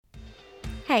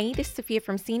Hey, this is Sophia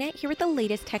from CNET here with the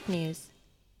latest tech news.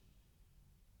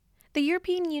 The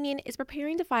European Union is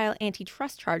preparing to file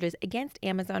antitrust charges against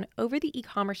Amazon over the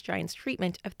e-commerce giant's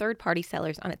treatment of third-party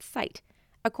sellers on its site,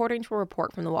 according to a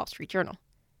report from the Wall Street Journal.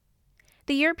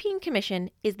 The European Commission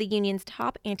is the union's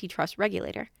top antitrust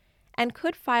regulator and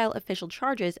could file official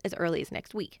charges as early as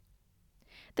next week.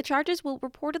 The charges will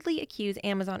reportedly accuse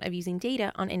Amazon of using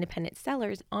data on independent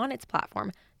sellers on its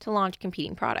platform to launch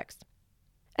competing products.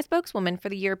 A spokeswoman for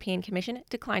the European Commission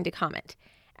declined to comment,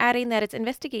 adding that its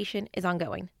investigation is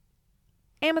ongoing.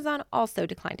 Amazon also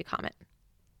declined to comment.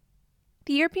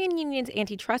 The European Union's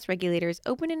antitrust regulators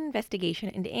opened an investigation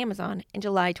into Amazon in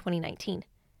July 2019.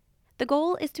 The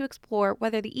goal is to explore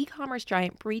whether the e-commerce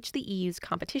giant breached the EU's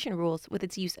competition rules with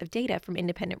its use of data from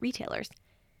independent retailers.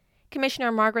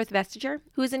 Commissioner Margrethe Vestager,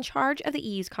 who is in charge of the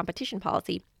EU's competition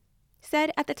policy,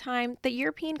 said at the time that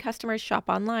European customers shop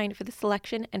online for the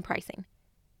selection and pricing.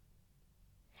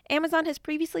 Amazon has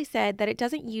previously said that it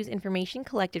doesn't use information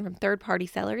collected from third-party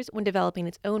sellers when developing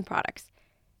its own products.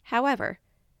 However,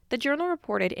 the Journal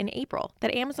reported in April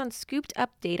that Amazon scooped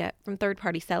up data from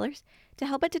third-party sellers to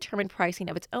help it determine pricing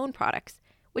of its own products,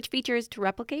 which features to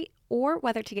replicate or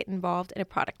whether to get involved in a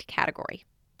product category.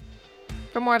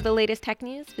 For more of the latest tech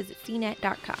news, visit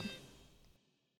cnet.com.